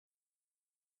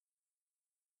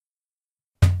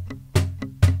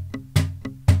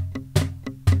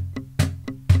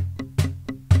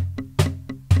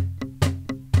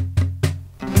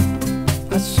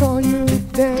saw you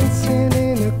dancing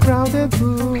in a crowded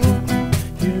room.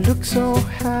 You look so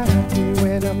happy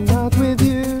when I'm not with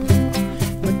you.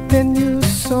 But then you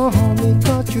saw me,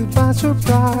 caught you by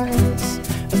surprise.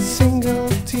 A single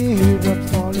teardrop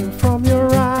falling from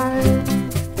your eye.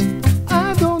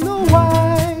 I don't know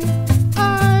why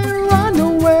I run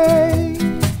away.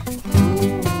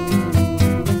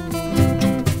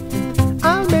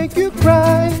 I'll make you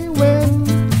cry when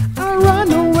I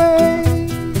run away.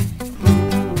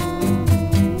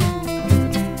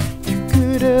 You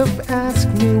could have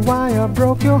asked me why I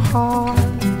broke your heart.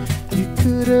 You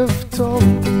could have told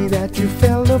me that you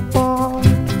fell apart.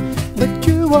 But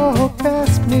you walked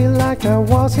past me like I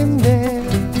wasn't there,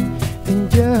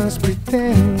 and just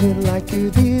pretended like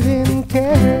you didn't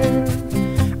care.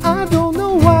 I don't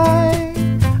know why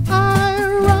I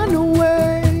run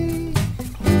away.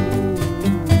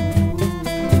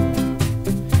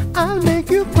 I'll make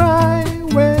you cry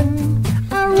when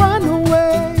I run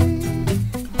away.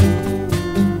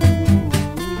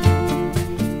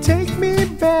 Take me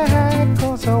back,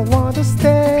 'cause I want to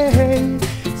stay.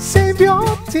 Save your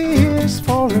tears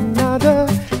for another.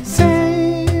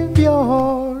 Save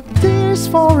your tears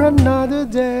for another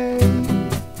day.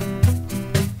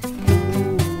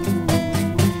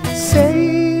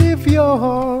 Save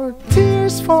your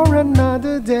tears for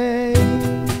another day.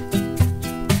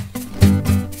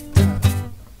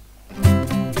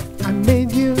 I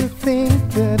made you think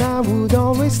that I would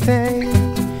always stay.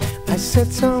 I said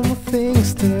some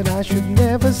things that I should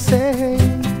never say.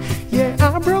 Yeah,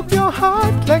 I broke your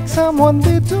heart like someone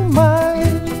did to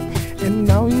mine. And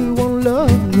now you won't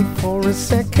love me for a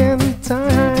second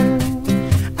time.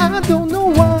 I don't know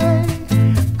why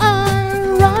I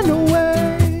run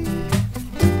away.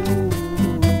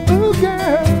 Oh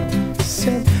girl,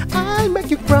 said I'll make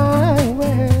you cry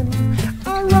when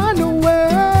I run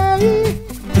away.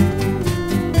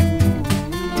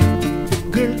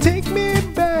 Girl, take me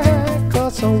back,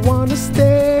 'cause I wanna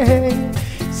stay.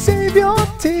 Save your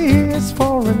tears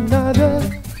for another.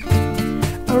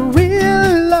 I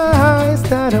realize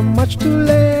that I'm much too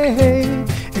late,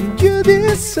 and you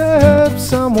deserve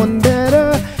someone better.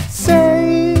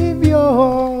 Save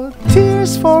your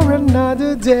tears for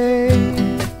another day.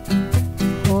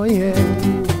 Oh yeah.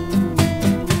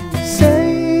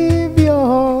 Save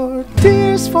your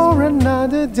tears for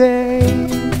another day.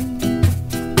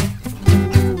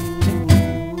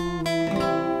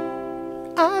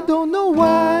 I don't know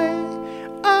why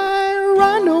I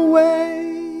run away.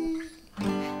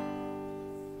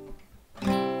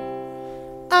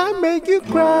 I make you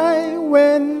cry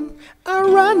when I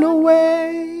run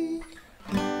away.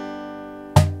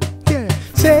 Yeah.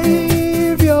 Say